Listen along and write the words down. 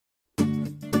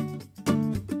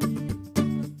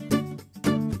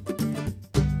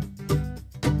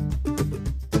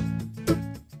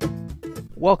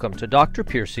Welcome to Dr.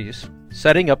 Piercy's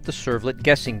Setting Up the Servlet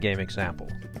Guessing Game example.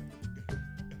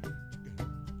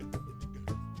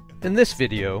 In this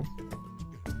video,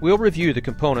 we'll review the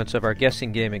components of our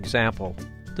guessing game example,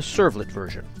 the Servlet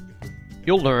version.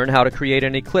 You'll learn how to create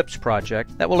an Eclipse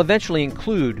project that will eventually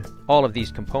include all of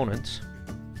these components,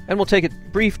 and we'll take a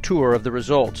brief tour of the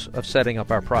results of setting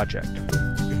up our project.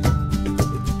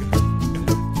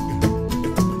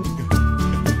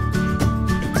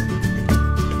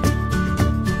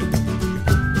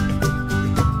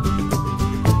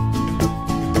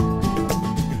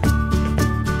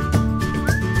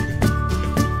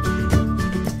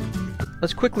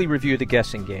 Let's quickly review the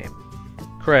guessing game.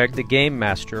 Craig, the game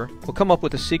master, will come up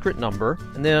with a secret number,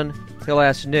 and then he'll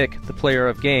ask Nick, the player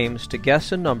of games, to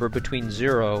guess a number between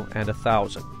 0 and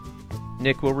 1,000.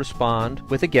 Nick will respond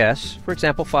with a guess, for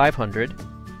example 500.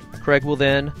 Craig will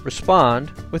then respond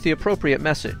with the appropriate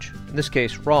message, in this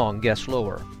case wrong, guess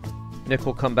lower. Nick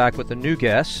will come back with a new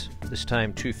guess, this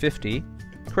time 250.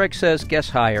 Craig says guess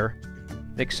higher.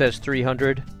 Nick says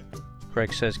 300.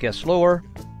 Craig says guess lower.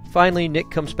 Finally, Nick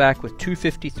comes back with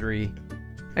 253,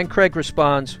 and Craig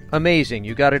responds, "Amazing,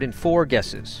 you got it in 4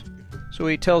 guesses." So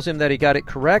he tells him that he got it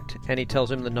correct, and he tells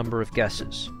him the number of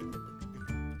guesses.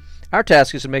 Our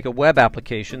task is to make a web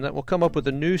application that will come up with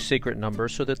a new secret number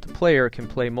so that the player can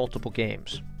play multiple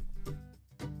games.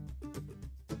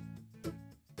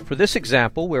 For this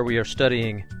example, where we are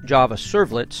studying Java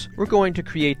servlets, we're going to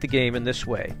create the game in this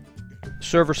way. The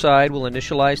server side will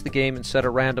initialize the game and set a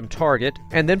random target,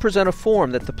 and then present a form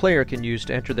that the player can use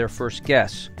to enter their first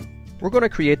guess. We're going to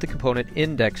create the component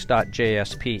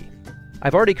index.jsp.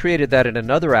 I've already created that in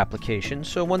another application,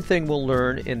 so one thing we'll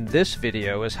learn in this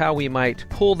video is how we might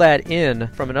pull that in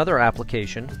from another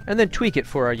application and then tweak it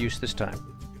for our use this time.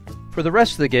 For the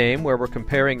rest of the game, where we're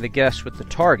comparing the guess with the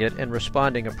target and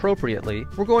responding appropriately,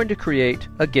 we're going to create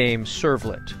a game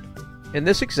servlet. In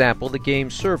this example, the game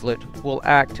servlet will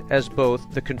act as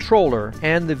both the controller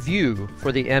and the view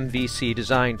for the MVC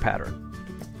design pattern.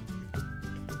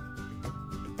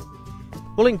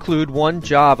 We'll include one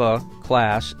Java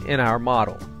class in our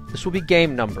model. This will be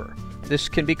game number. This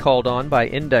can be called on by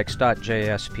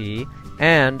index.jsp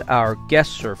and our guess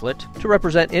servlet to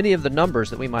represent any of the numbers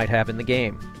that we might have in the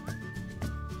game.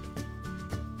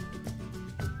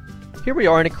 Here we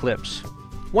are in Eclipse.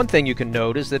 One thing you can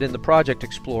note is that in the Project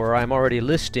Explorer I'm already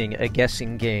listing a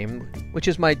guessing game, which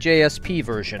is my JSP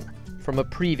version from a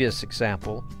previous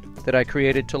example that I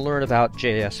created to learn about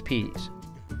JSPs.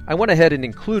 I went ahead and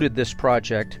included this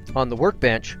project on the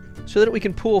workbench so that we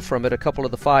can pull from it a couple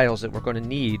of the files that we're going to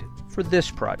need for this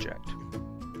project.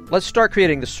 Let's start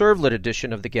creating the servlet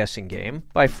edition of the guessing game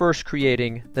by first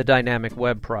creating the dynamic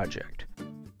web project.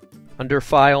 Under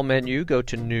File menu, go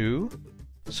to New,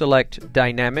 select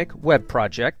Dynamic Web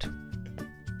Project.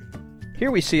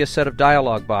 Here we see a set of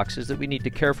dialog boxes that we need to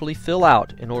carefully fill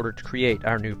out in order to create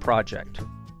our new project.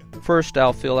 First,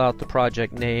 I'll fill out the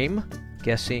project name,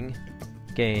 Guessing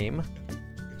Game,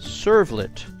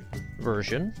 Servlet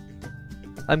version.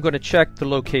 I'm going to check the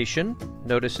location.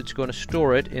 Notice it's going to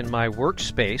store it in my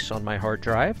workspace on my hard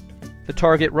drive. The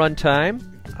target runtime,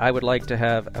 I would like to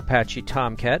have Apache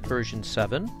Tomcat version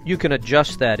 7. You can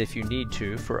adjust that if you need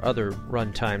to for other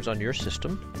runtimes on your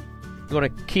system. I'm going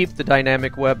to keep the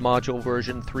dynamic web module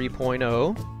version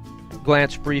 3.0.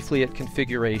 Glance briefly at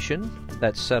configuration.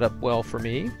 That's set up well for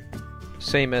me.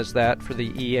 Same as that for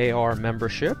the EAR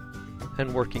membership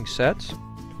and working sets.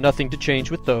 Nothing to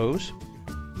change with those.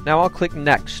 Now I'll click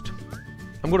Next.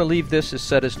 I'm going to leave this as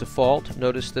set as default.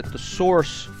 Notice that the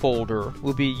source folder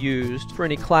will be used for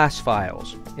any class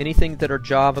files, anything that are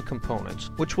Java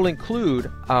components, which will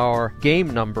include our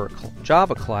game number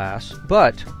Java class,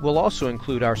 but will also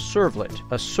include our servlet.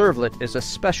 A servlet is a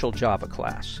special Java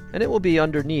class, and it will be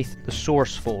underneath the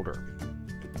source folder.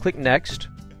 Click Next.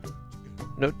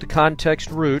 Note the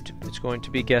context root. It's going to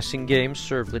be Guessing Game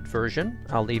Servlet version.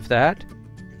 I'll leave that.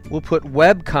 We'll put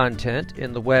web content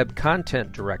in the web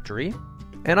content directory.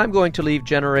 And I'm going to leave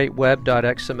generate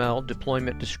web.xml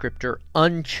deployment descriptor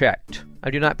unchecked. I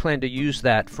do not plan to use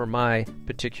that for my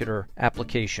particular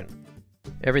application.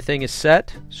 Everything is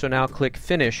set, so now click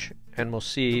Finish and we'll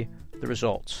see the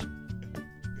results.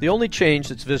 The only change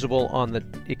that's visible on the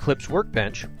Eclipse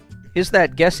workbench is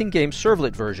that Guessing Game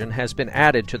Servlet version has been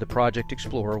added to the Project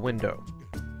Explorer window.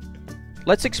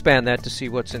 Let's expand that to see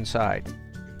what's inside.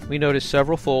 We notice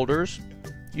several folders.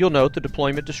 You'll note the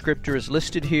deployment descriptor is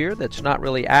listed here. That's not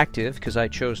really active because I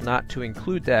chose not to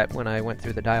include that when I went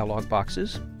through the dialog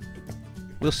boxes.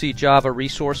 We'll see Java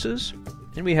resources,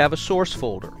 and we have a source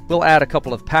folder. We'll add a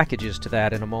couple of packages to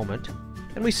that in a moment.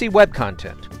 And we see web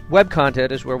content. Web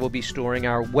content is where we'll be storing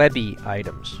our webby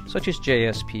items, such as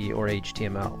JSP or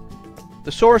HTML.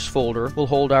 The source folder will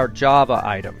hold our Java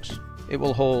items. It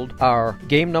will hold our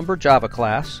game number Java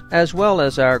class, as well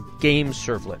as our game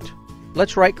servlet.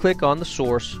 Let's right-click on the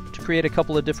source to create a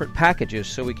couple of different packages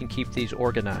so we can keep these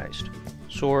organized.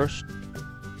 Source,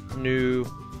 new,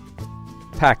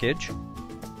 package.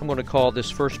 I'm going to call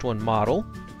this first one model.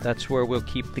 That's where we'll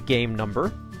keep the game number.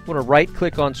 I'm going to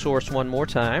right-click on source one more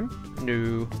time.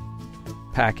 New,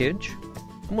 package.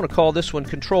 I'm going to call this one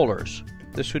controllers.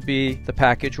 This would be the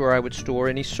package where I would store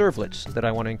any servlets that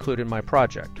I want to include in my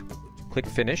project. Click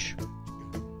Finish.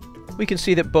 We can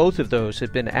see that both of those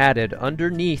have been added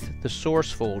underneath the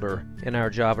source folder in our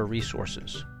Java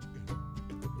resources.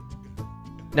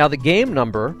 Now the game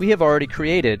number we have already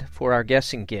created for our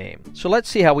guessing game. So let's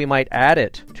see how we might add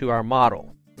it to our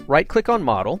model. Right-click on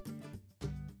Model,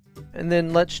 and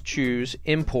then let's choose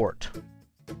Import.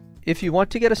 If you want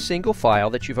to get a single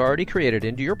file that you've already created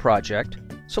into your project,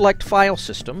 select File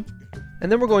System,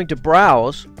 and then we're going to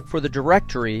browse for the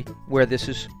directory where this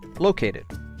is located.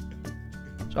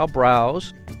 So I'll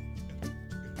browse.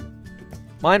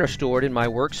 Mine are stored in my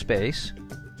workspace,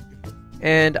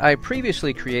 and I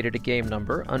previously created a game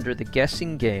number under the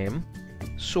guessing game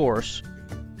source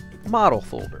model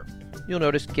folder. You'll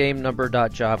notice game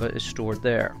number.java is stored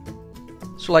there.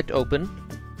 Select Open.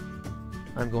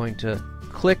 I'm going to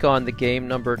click on the game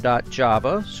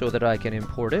number.java so that I can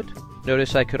import it.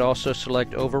 Notice I could also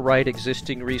select Overwrite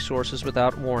existing resources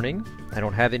without warning. I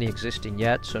don't have any existing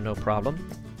yet, so no problem.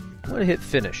 I'm going to hit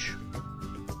Finish.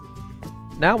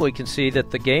 Now we can see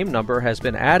that the game number has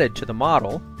been added to the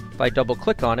model. If I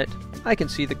double-click on it, I can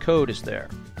see the code is there.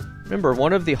 Remember,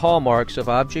 one of the hallmarks of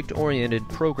object-oriented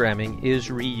programming is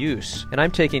reuse, and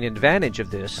I'm taking advantage of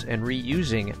this and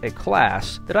reusing a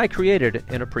class that I created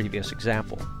in a previous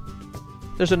example.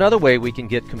 There's another way we can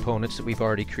get components that we've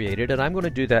already created, and I'm going to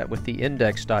do that with the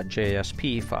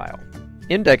index.jsp file.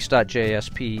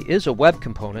 Index.jsp is a web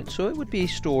component, so it would be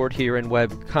stored here in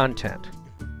web content.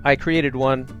 I created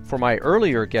one for my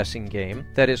earlier guessing game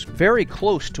that is very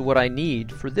close to what I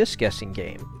need for this guessing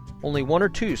game. Only one or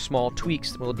two small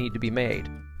tweaks will need to be made.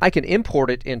 I can import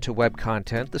it into web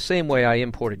content the same way I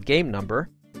imported game number.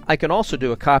 I can also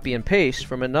do a copy and paste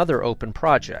from another open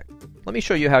project. Let me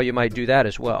show you how you might do that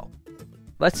as well.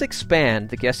 Let's expand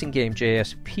the guessing game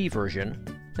JSP version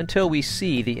until we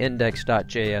see the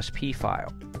index.jsp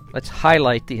file. Let's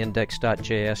highlight the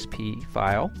index.jsp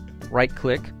file,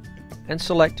 right-click, and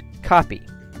select Copy.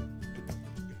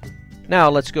 Now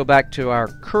let's go back to our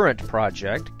current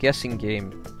project, guessing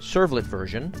game Servlet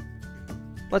version.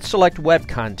 Let's select Web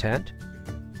Content,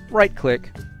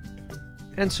 right-click,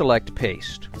 and select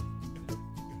Paste.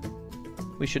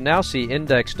 We should now see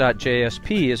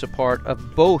index.jsp is a part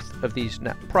of both of these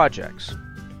projects.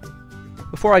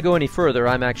 Before I go any further,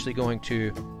 I'm actually going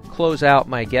to close out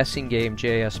my guessing game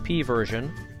JSP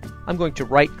version. I'm going to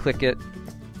right-click it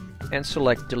and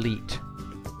select Delete.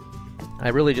 I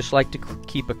really just like to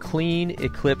keep a clean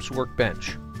Eclipse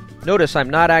workbench. Notice I'm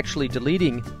not actually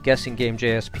deleting guessing game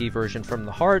JSP version from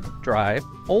the hard drive,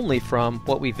 only from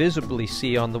what we visibly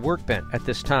see on the workbench at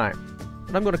this time.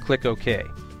 And I'm going to click OK.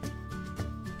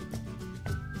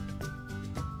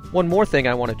 One more thing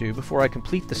I want to do before I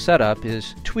complete the setup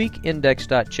is tweak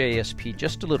index.jsp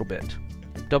just a little bit.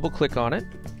 Double-click on it.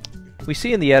 We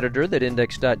see in the editor that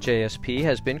index.jsp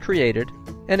has been created,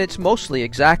 and it's mostly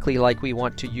exactly like we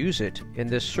want to use it in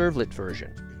this Servlet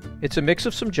version. It's a mix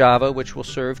of some Java, which will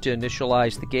serve to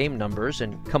initialize the game numbers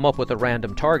and come up with a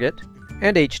random target,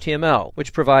 and HTML,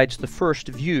 which provides the first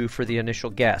view for the initial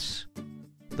guess.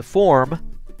 The form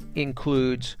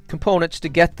includes components to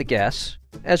get the guess,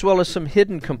 as well as some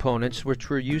hidden components which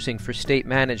we're using for state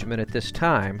management at this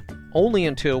time, only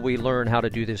until we learn how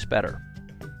to do this better.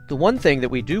 The one thing that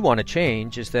we do want to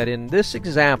change is that in this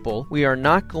example, we are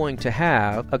not going to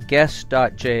have a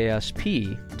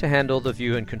guess.jsp to handle the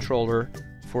view and controller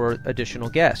for additional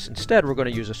guess. Instead, we're going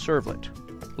to use a servlet.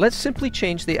 Let's simply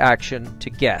change the action to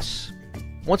guess.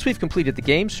 Once we've completed the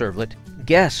game servlet,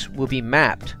 guess will be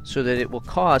mapped so that it will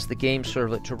cause the game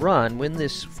servlet to run when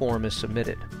this form is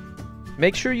submitted.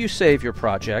 Make sure you save your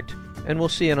project, and we'll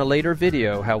see in a later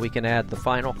video how we can add the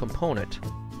final component,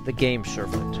 the game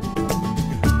servlet.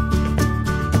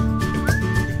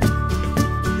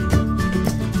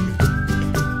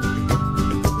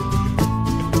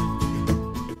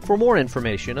 For more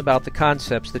information about the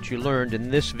concepts that you learned in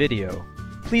this video,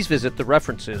 please visit the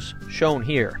references shown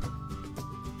here.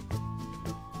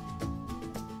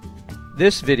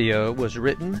 This video was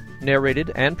written,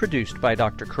 narrated, and produced by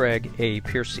Dr. Craig A.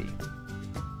 Piercy.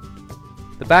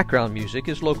 The background music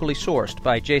is locally sourced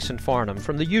by Jason Farnham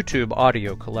from the YouTube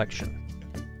audio collection.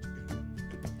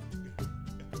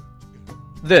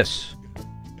 This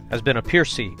has been a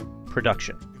Piercy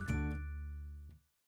production.